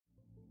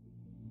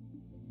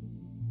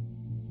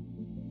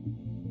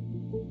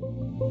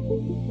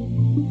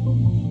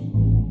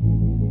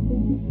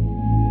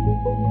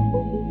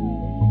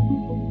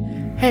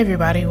Hey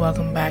everybody,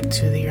 welcome back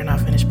to the You're Not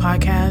Finished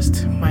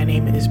podcast. My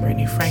name is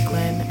Brittany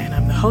Franklin and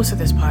I'm the host of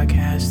this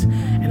podcast,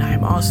 and I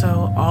am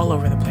also all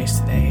over the place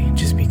today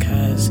just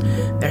because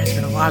there's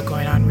been a lot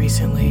going on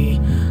recently,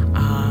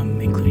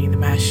 including the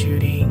mass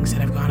shootings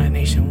that have gone on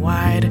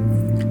nationwide,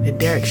 the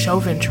Derek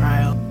Chauvin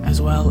trial, as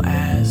well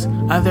as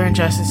other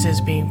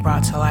injustices being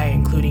brought to light,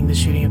 including the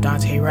shooting of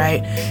Daunte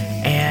Wright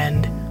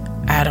and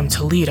Adam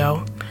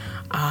Toledo.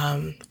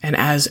 And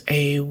as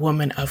a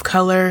woman of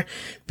color,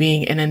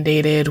 being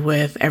inundated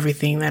with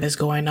everything that is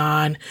going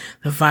on,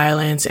 the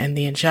violence and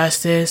the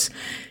injustice,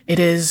 it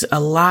is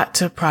a lot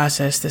to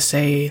process, to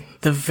say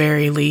the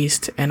very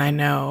least. And I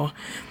know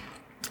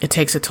it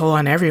takes a toll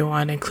on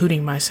everyone,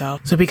 including myself.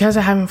 So because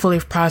I haven't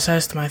fully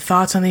processed my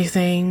thoughts on these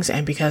things,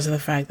 and because of the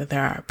fact that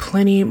there are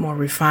plenty more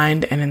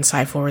refined and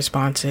insightful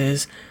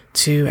responses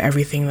to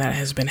everything that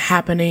has been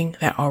happening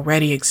that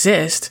already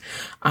exist,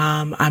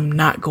 I'm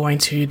not going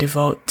to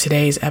devote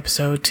today's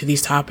episode to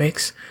these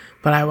topics,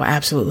 but I will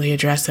absolutely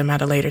address them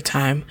at a later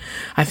time.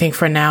 I think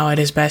for now it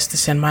is best to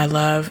send my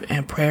love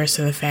and prayers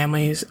to the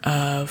families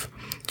of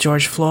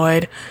George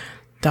Floyd,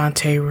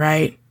 Daunte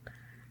Wright,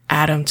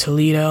 Adam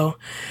Toledo,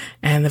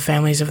 and the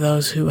families of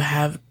those who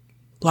have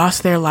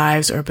lost their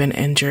lives or been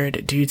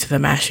injured due to the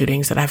mass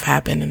shootings that have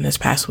happened in this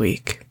past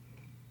week.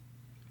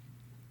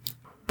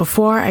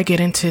 Before I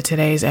get into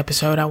today's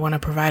episode, I want to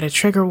provide a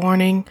trigger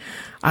warning.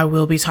 I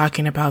will be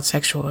talking about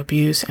sexual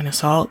abuse and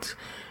assault,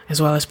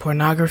 as well as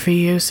pornography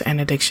use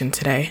and addiction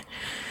today.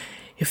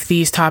 If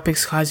these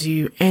topics cause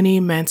you any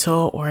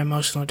mental or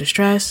emotional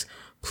distress,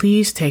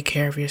 please take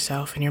care of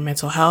yourself and your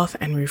mental health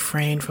and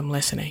refrain from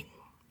listening.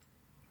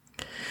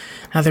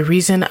 Now, the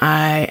reason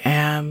I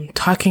am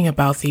talking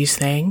about these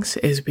things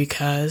is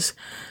because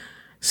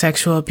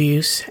sexual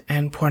abuse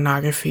and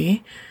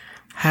pornography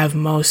have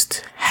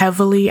most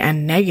heavily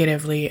and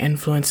negatively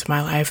influenced my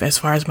life as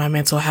far as my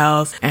mental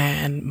health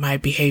and my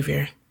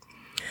behavior.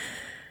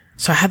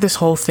 So I had this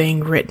whole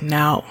thing written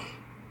out.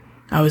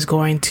 I was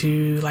going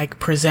to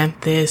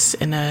present this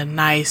in a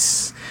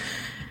nice,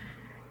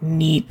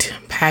 neat,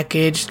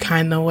 packaged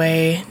kind of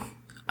way.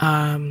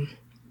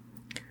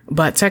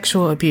 But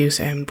sexual abuse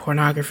and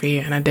pornography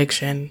and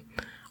addiction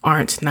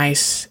aren't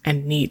nice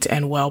and neat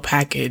and well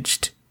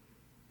packaged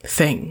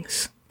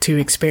things to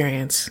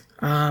experience.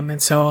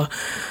 And so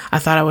I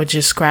thought I would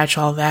just scratch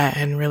all that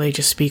and really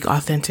just speak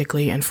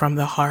authentically and from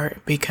the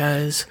heart,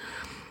 because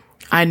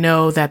I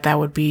know that that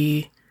would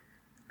be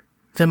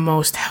the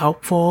most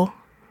helpful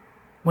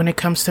when it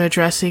comes to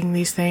addressing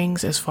these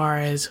things as far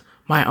as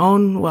my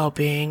own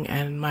well-being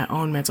and my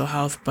own mental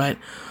health, but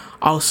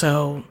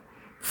also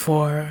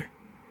for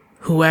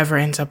whoever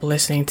ends up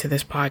listening to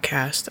this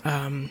podcast.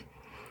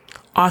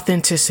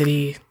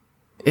 Authenticity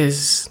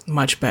is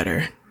much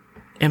better,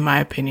 in my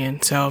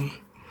opinion. So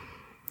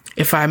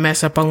if I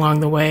mess up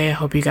along the way, I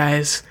hope you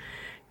guys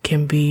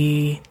can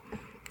be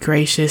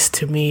gracious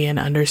to me and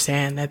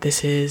understand that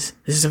this is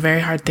a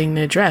very hard thing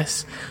to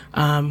address.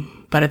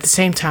 But at the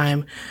same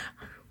time,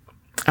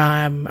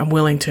 I'm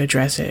willing to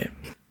address it.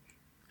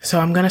 So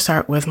I'm going to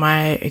start with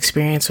my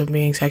experience with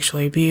being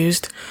sexually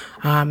abused.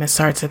 It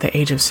starts at the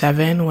age of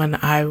 7 when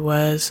I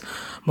was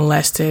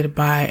molested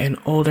by an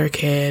older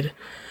kid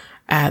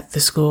at the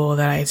school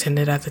that I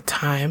attended at the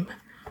time.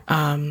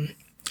 And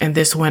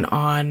this went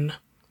on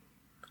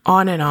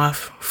and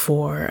off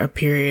for a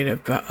period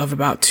of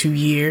about 2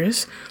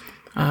 years.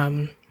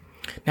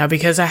 Now,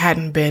 because I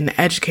hadn't been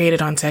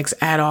educated on sex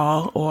at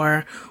all,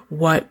 or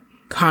what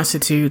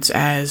constitutes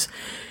as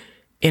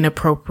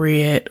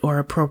inappropriate or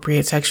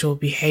appropriate sexual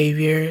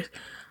behavior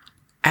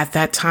at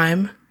that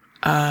time,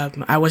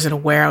 I wasn't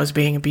aware I was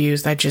being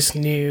abused. I just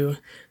knew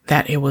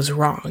that it was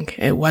wrong.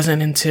 It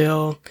wasn't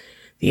until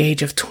the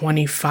age of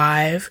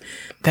 25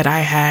 that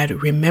I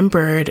had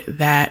remembered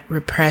that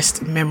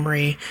repressed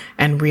memory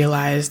and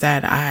realized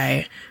that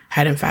I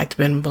had in fact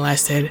been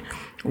molested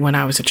when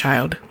I was a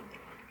child.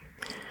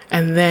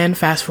 And then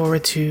fast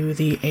forward to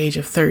the age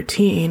of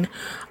 13,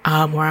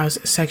 where I was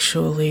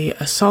sexually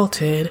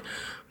assaulted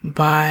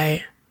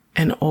by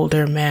an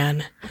older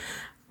man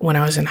when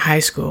I was in high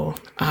school.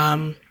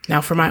 Now,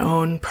 for my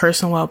own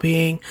personal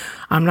well-being,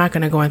 I'm not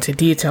going to go into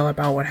detail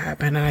about what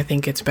happened, and I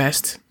think it's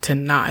best to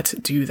not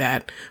do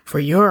that for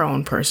your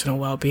own personal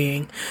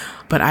well-being.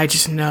 But I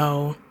just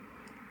know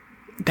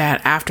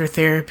that after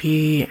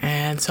therapy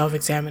and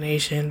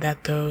self-examination,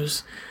 that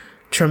those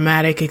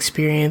traumatic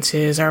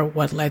experiences are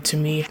what led to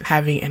me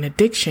having an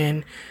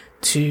addiction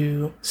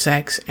to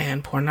sex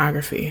and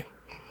pornography.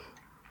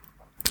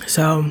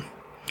 So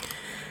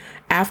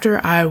after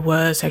I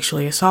was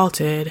sexually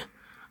assaulted,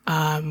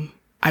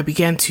 I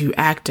began to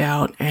act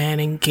out and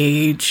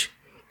engage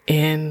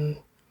in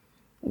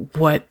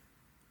what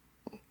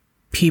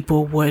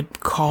people would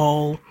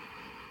call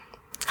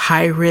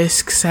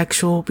high-risk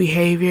sexual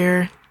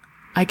behavior,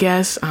 I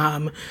guess.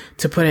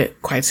 To put it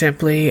quite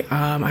simply,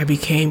 I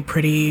became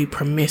pretty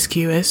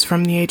promiscuous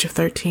from the age of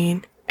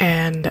 13.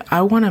 And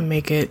I want to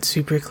make it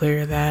super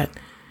clear that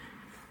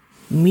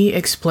me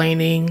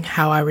explaining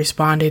how I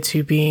responded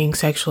to being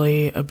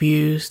sexually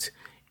abused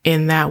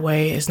in that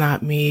way is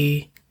not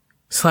me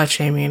slut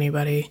shaming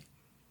anybody.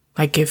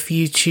 Like, if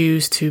you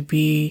choose to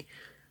be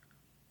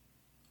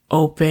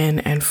open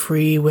and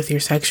free with your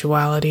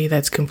sexuality,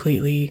 that's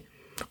completely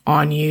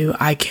on you.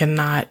 I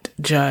cannot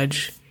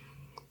judge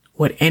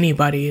what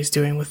anybody is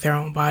doing with their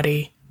own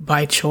body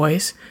by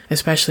choice,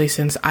 especially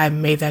since I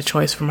made that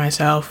choice for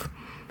myself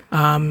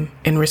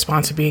in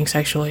response to being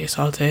sexually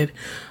assaulted.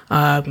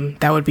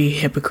 That would be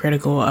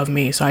hypocritical of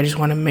me. So I just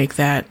want to make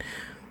that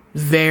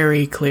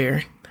very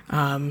clear.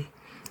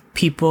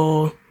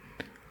 People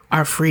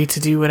are free to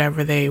do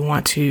whatever they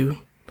want to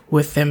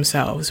with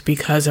themselves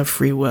because of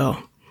free will.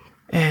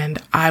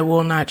 And I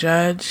will not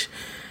judge,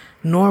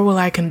 nor will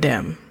I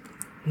condemn,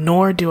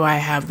 nor do I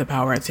have the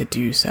power to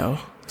do so.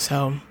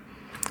 So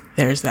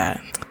there's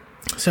that.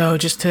 So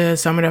just to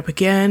sum it up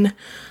again,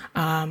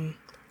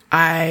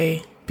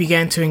 I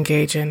began to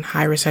engage in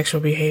high-risk sexual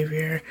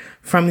behavior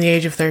from the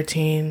age of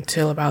 13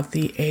 till about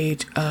the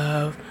age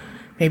of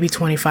maybe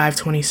 25,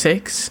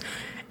 26.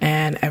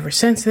 And ever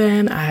since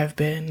then, I have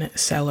been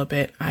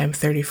celibate. I'm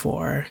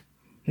 34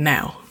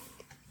 now.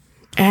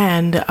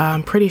 And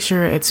I'm pretty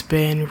sure it's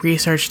been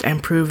researched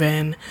and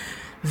proven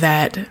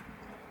that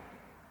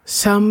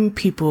some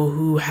people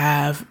who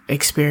have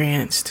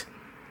experienced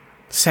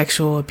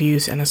sexual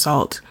abuse and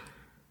assault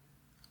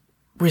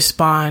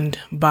respond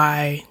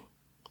by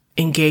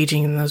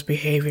engaging in those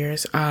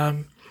behaviors.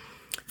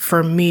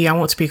 For me, I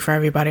won't speak for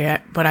everybody,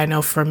 but I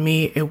know for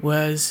me, it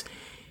was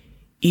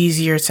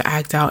easier to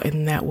act out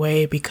in that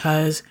way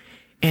because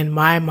in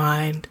my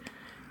mind,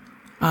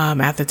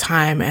 at the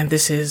time, and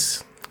this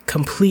is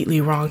completely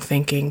wrong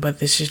thinking, but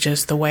this is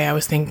just the way I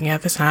was thinking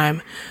at the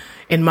time.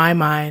 In my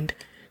mind,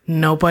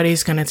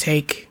 nobody's going to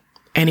take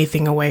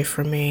anything away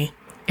from me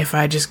if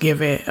I just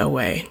give it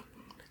away.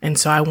 And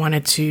so I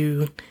wanted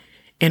to,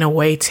 in a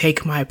way,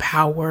 take my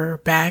power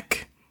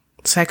back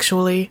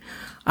sexually,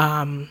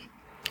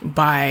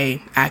 by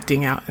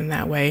acting out in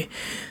that way.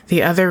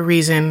 The other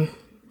reason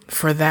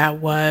for that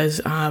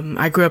was,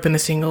 I grew up in a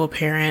single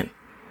parent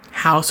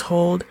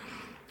household.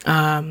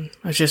 I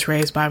was just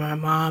raised by my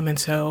mom. And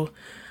so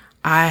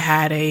I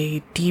had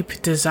a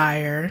deep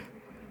desire,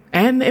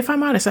 and if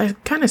I'm honest, I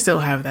kind of still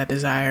have that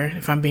desire,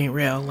 if I'm being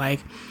real, like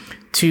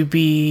to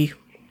be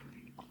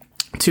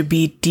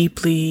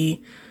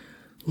deeply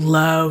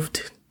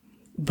loved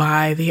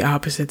by the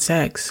opposite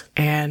sex.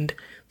 And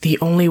the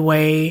only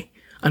way,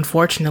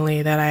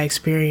 unfortunately, that I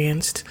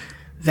experienced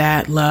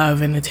that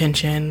love and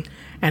attention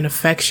and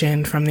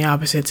affection from the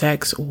opposite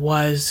sex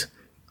was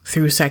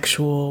through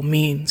sexual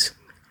means.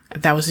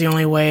 That was the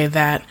only way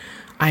that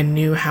I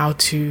knew how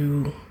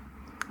to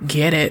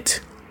get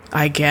it,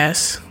 I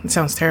guess. It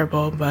sounds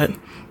terrible, but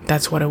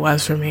that's what it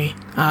was for me.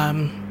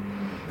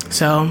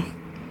 So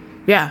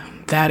yeah,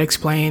 that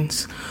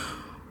explains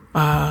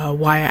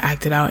why I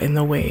acted out in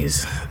the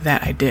ways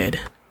that I did.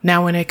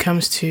 Now, when it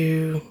comes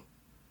to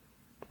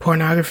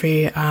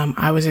pornography,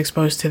 I was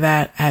exposed to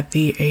that at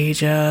the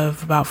age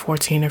of about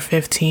 14 or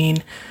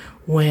 15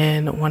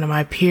 when one of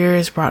my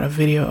peers brought a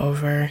video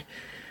over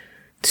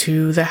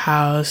to the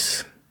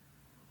house.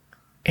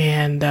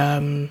 And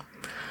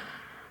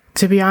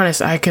to be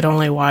honest, I could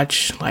only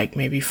watch like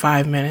maybe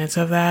 5 minutes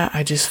of that.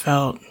 I just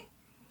felt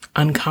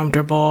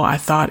uncomfortable. I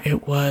thought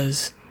it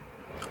was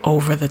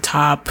over the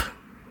top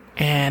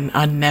and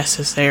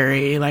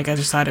unnecessary. Like, I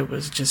just thought it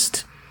was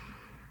just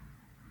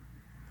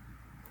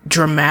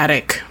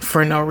dramatic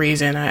for no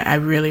reason. I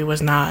really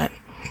was not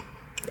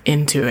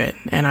into it,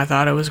 and I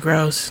thought it was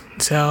gross.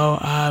 So,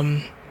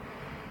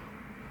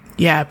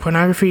 yeah,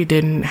 pornography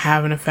didn't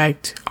have an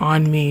effect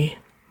on me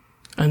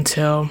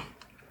until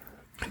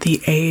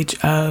the age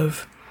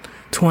of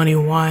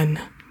 21.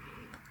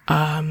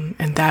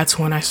 And that's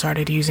when I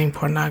started using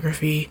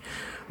pornography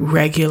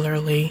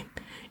regularly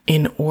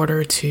in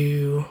order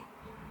to,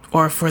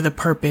 or for the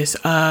purpose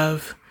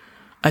of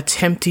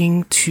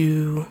attempting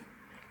to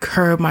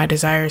curb my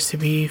desires to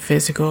be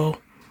physical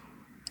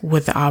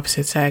with the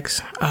opposite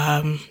sex.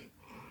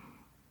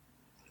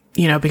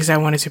 Because I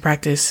wanted to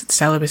practice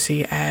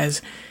celibacy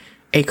as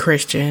a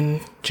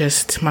Christian,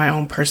 just my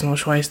own personal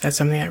choice. That's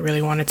something I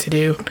really wanted to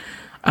do.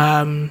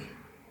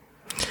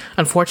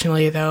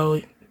 Unfortunately,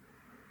 though,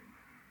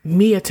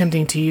 me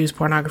attempting to use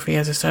pornography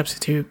as a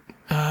substitute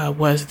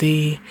was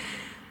the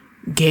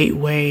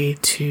gateway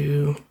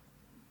to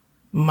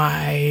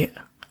my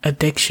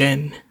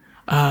addiction,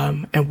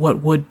 and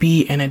what would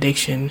be an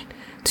addiction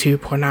to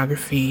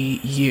pornography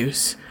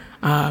use.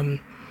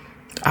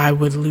 I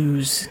would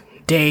lose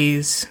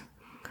days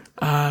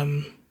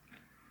and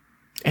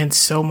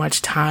so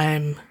much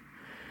time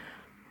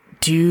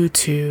due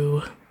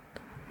to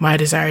my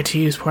desire to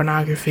use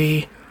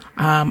pornography.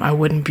 I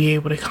wouldn't be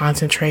able to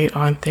concentrate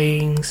on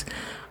things.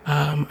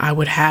 I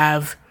would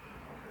have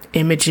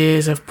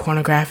images of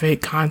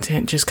pornographic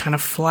content just kind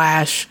of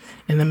flash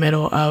in the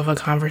middle of a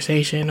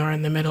conversation, or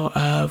in the middle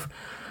of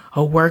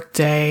a work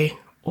day,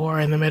 or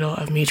in the middle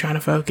of me trying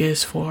to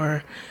focus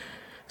for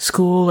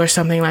school or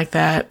something like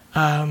that.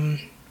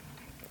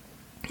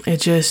 It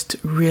just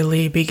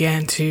really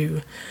began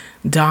to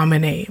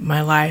dominate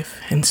my life.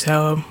 And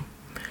so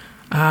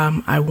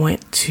I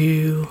went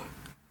to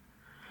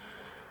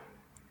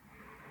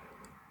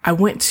I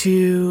went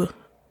through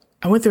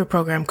a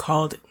program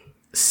called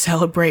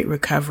Celebrate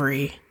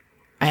Recovery,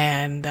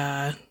 and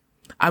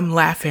I'm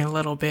laughing a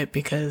little bit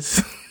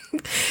because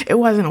it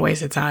wasn't a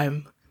waste of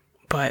time,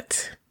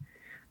 but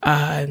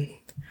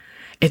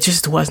it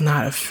just was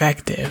not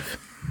effective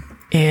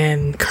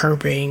in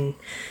curbing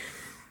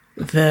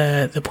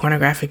the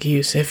pornographic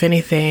use. If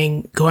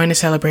anything, going to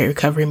Celebrate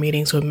Recovery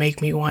meetings would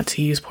make me want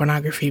to use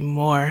pornography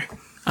more,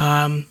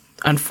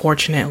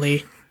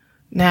 unfortunately.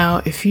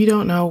 Now, if you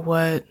don't know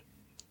what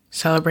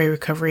Celebrate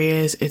Recovery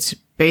is, it's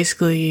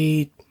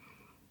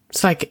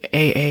like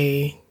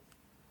AA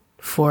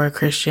for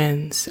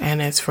Christians,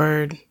 and it's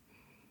for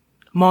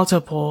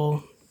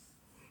multiple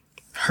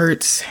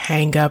hurts,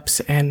 hang-ups,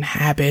 and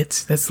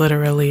habits. That's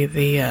literally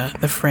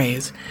the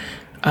phrase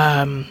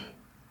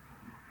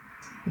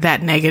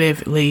that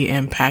negatively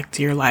impact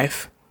your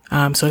life.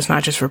 So it's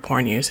not just for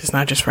porn use. It's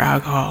not just for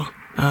alcohol.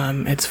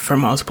 It's for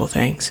multiple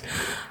things.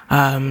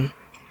 And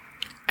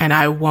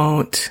I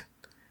won't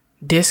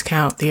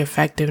discount the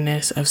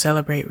effectiveness of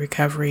Celebrate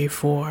Recovery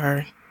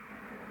for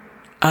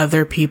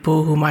other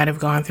people who might have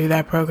gone through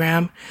that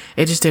program.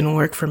 It just didn't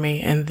work for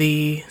me in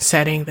the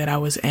setting that I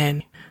was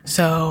in.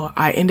 So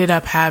I ended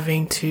up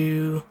having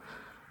to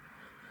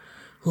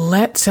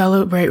let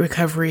Celebrate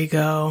Recovery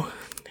go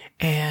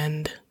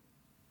and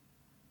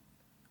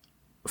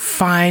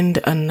find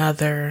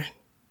another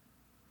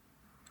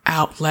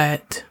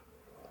outlet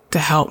to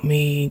help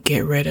me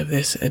get rid of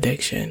this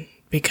addiction,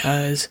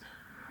 because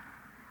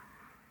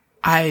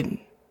I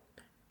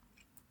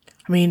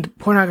mean,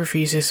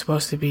 pornography is just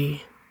supposed to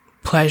be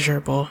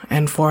pleasurable,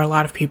 and for a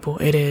lot of people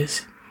it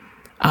is.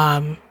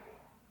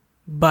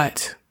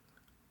 But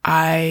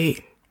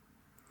I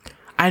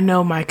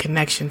know my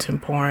connection to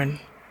porn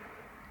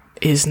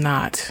is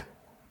not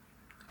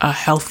a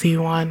healthy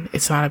one.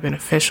 It's not a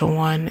beneficial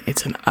one.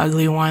 It's an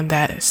ugly one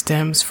that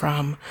stems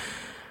from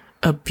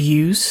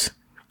abuse.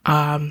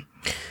 I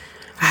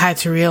had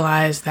to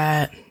realize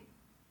that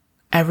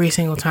every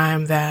single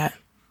time that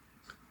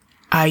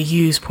I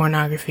use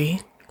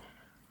pornography,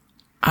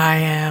 I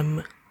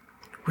am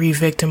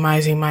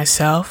re-victimizing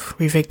myself,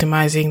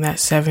 re-victimizing that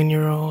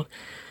 7-year-old,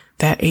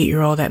 that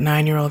 8-year-old, that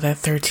 9-year-old, that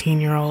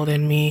 13-year-old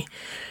in me,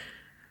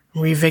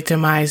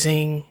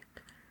 re-victimizing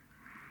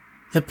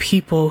the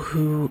people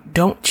who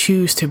don't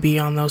choose to be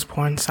on those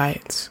porn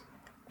sites.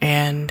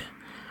 And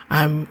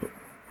I'm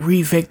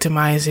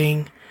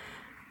re-victimizing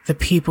the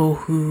people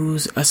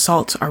whose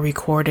assaults are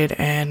recorded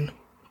and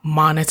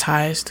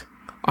monetized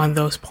on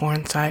those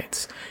porn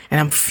sites. And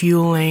I'm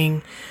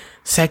fueling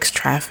sex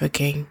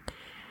trafficking.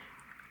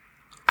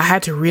 I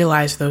had to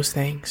realize those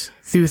things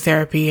through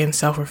therapy and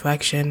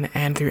self-reflection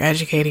and through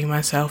educating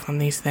myself on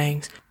these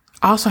things.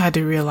 I also had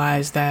to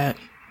realize that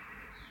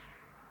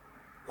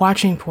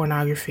watching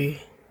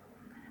pornography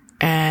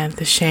and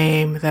the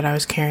shame that I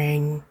was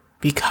carrying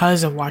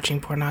because of watching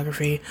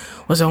pornography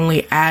was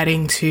only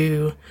adding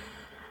to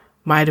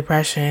my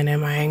depression and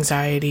my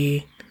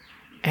anxiety,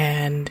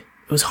 and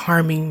it was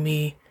harming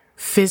me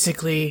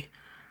physically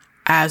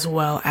as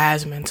well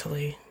as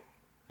mentally.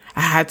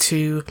 I had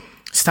to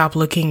stop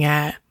looking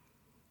at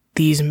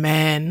these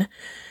men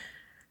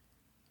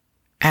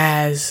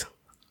as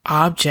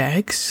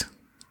objects,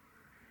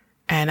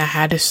 and I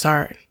had to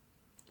start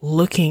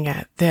looking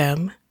at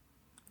them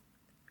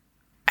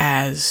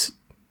as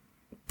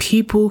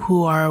people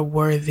who are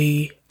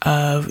worthy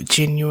of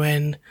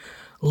genuine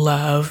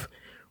love,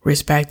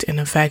 respect, and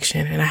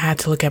affection. And I had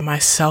to look at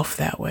myself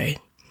that way,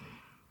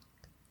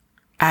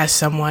 as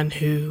someone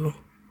who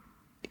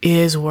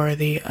is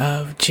worthy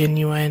of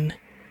genuine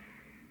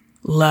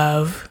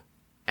love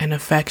and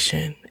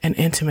affection and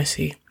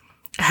intimacy.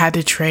 I had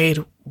to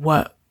trade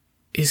what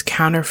is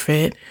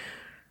counterfeit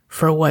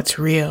for what's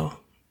real.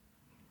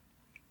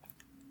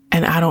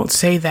 And I don't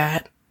say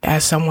that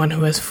as someone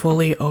who has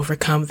fully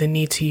overcome the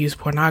need to use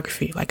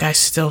pornography. Like, I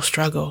still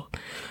struggle.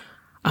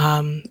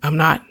 I'm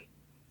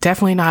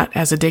definitely not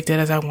as addicted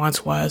as I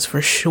once was,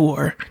 for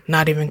sure.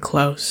 Not even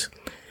close.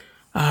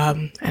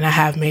 And I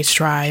have made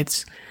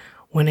strides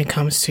when it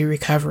comes to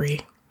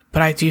recovery,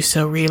 but I do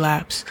still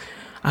relapse.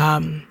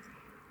 But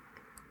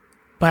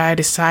I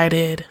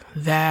decided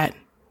that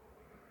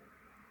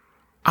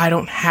I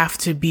don't have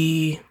to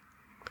be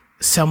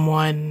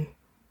someone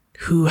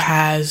who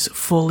has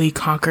fully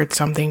conquered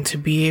something to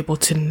be able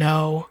to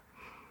know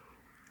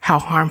how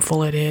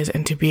harmful it is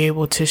and to be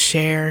able to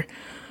share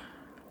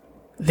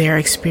their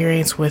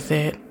experience with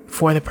it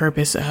for the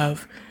purpose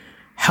of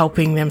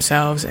helping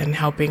themselves and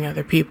helping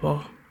other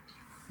people.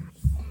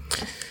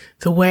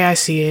 The way I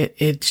see it,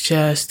 it's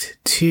just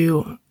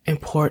too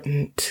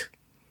important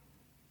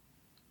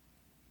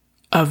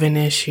of an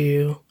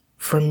issue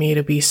for me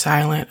to be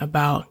silent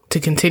about, to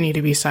continue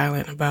to be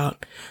silent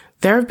about.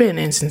 There have been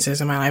instances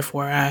in my life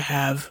where I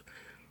have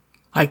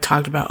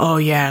talked about, oh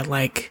yeah,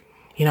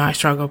 I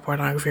struggle with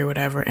pornography or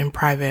whatever in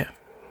private.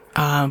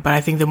 But I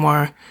think the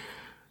more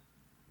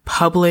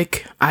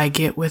public I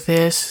get with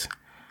this,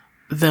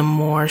 the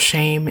more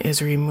shame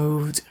is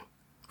removed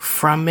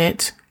from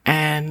it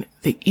and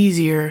the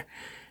easier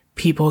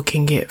people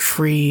can get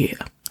free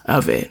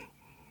of it.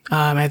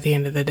 at the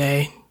end of the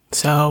day.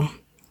 So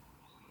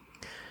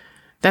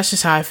that's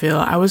just how I feel.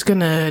 I was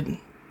gonna,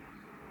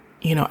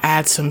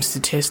 add some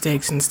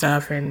statistics and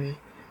stuff and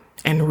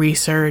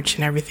research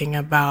and everything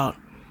about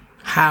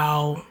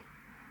how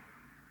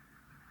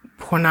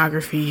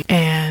pornography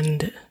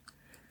and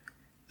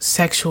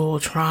sexual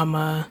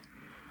trauma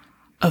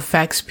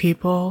affects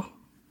people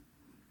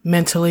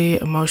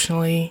mentally,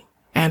 emotionally,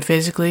 and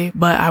physically.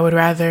 But I would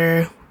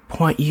rather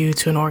point you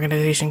to an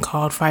organization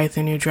called Fight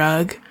the New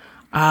Drug.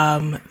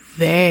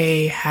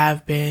 They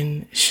have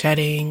been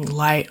shedding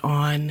light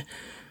on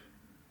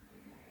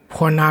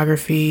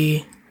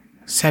pornography,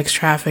 sex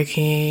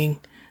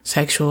trafficking,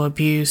 sexual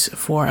abuse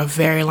for a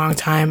very long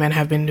time and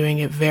have been doing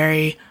it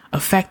very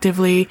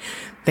effectively.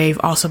 They've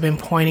also been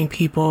pointing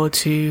people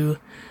to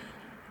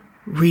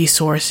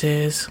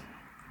resources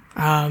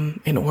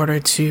in order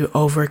to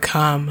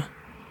overcome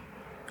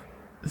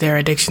their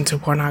addiction to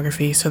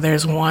pornography. So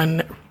there's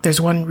one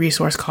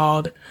resource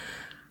called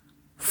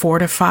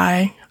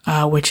Fortify,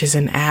 which is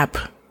an app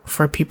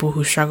for people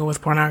who struggle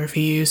with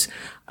pornography use.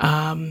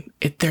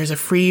 There's a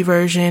free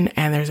version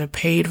and there's a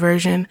paid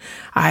version.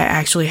 I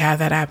actually have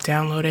that app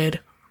downloaded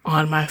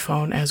on my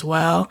phone as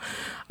well.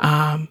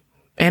 And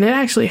it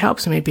actually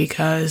helps me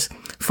because,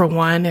 for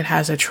one, it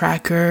has a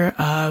tracker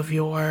of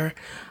your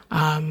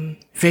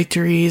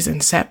victories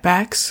and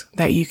setbacks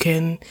that you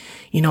can,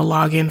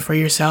 log in for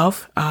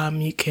yourself.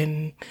 You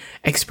can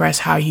express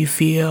how you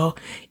feel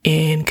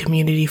in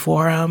community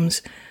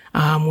forums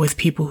with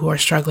people who are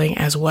struggling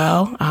as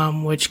well,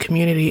 which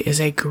community is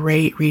a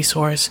great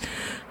resource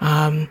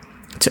to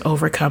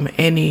overcome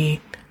any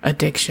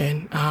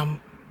addiction.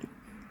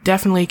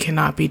 Definitely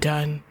cannot be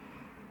done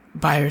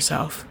by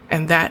yourself.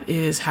 And that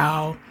is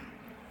how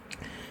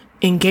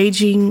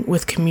engaging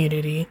with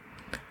community,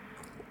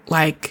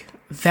 like,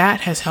 that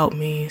has helped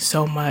me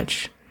so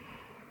much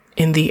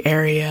in the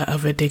area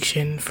of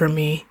addiction for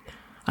me,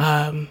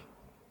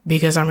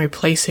 because I'm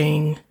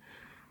replacing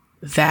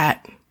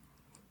that,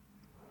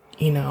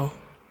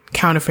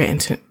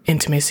 counterfeit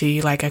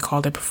intimacy, like I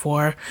called it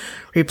before,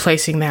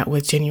 replacing that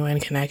with genuine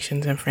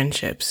connections and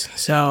friendships.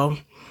 So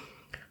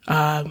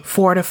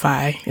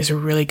Fortify is a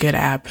really good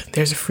app.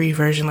 There's a free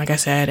version, like I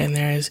said, and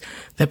there's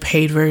the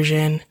paid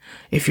version.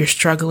 If you're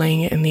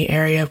struggling in the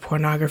area of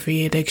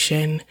pornography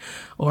addiction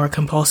or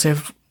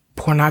compulsive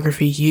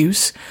pornography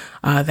use,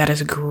 that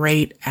is a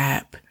great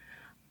app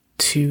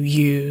to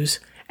use.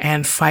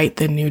 And Fight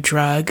the New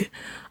Drug,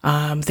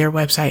 their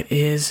website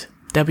is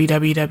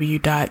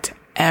www.ftnd.org.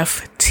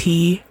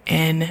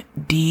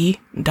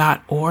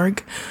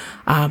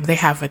 They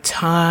have a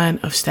ton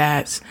of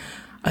stats,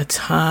 a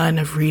ton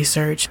of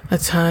research, a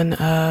ton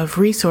of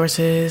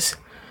resources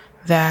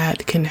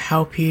that can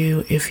help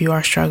you if you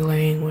are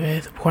struggling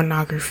with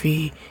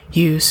pornography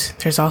use.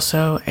 There's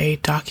also a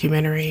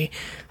documentary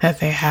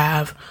that they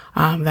have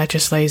that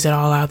just lays it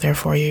all out there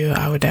for you.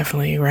 I would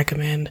definitely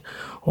recommend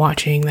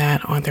watching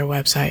that on their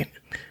website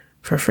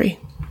for free.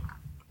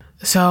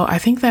 So I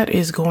think that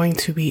is going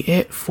to be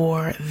it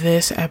for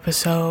this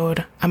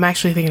episode. I'm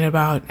actually thinking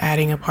about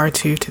adding a part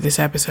 2 to this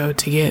episode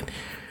to get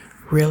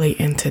really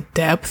into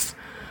depth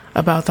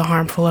about the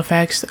harmful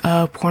effects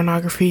of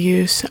pornography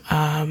use.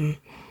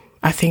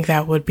 I think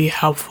that would be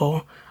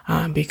helpful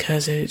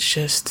because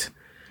it's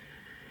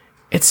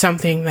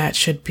something that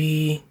should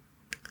be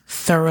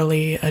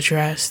thoroughly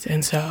addressed.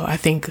 And so I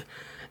think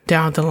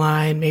down the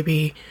line,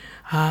 maybe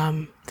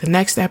the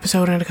next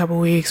episode in a couple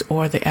weeks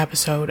or the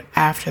episode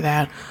after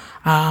that,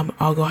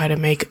 I'll go ahead and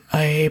make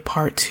a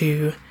part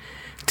 2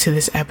 to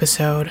this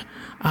episode.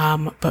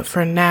 But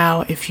for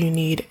now, if you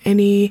need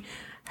any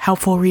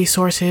helpful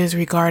resources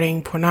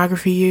regarding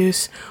pornography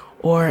use,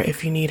 or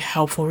if you need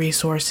helpful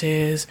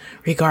resources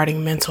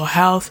regarding mental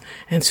health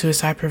and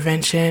suicide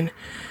prevention,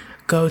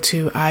 go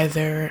to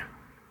either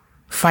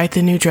Fight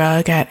the New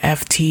Drug at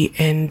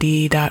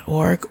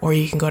ftnd.org, or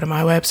you can go to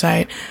my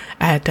website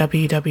at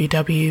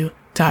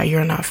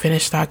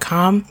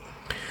www.you'renotfinished.com.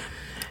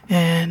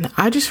 And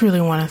I just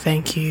really want to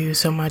thank you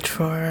so much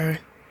for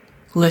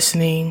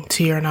listening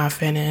to You're Not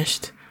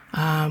Finished,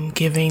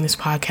 giving this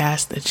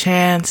podcast a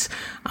chance,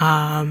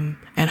 and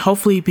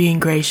hopefully being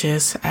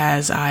gracious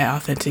as I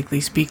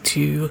authentically speak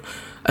to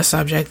a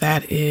subject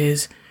that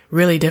is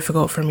really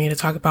difficult for me to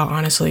talk about,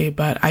 honestly.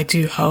 But I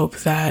do hope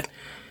that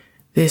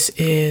this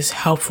is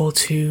helpful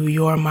to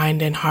your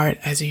mind and heart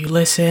as you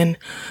listen,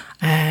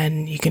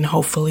 and you can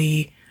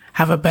hopefully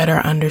have a better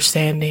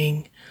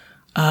understanding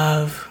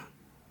of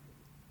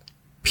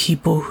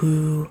people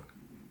who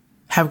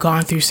have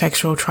gone through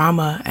sexual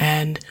trauma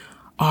and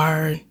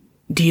are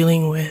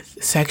dealing with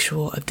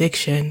sexual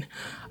addiction.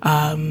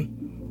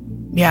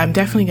 I'm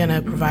definitely going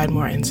to provide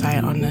more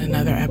insight on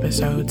another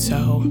episode.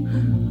 So,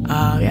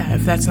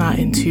 if that's not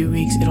in 2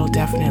 weeks, it'll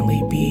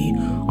definitely be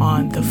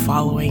on the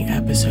following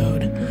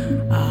episode.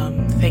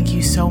 Thank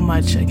you so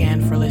much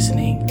again for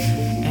listening,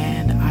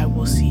 and I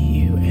will see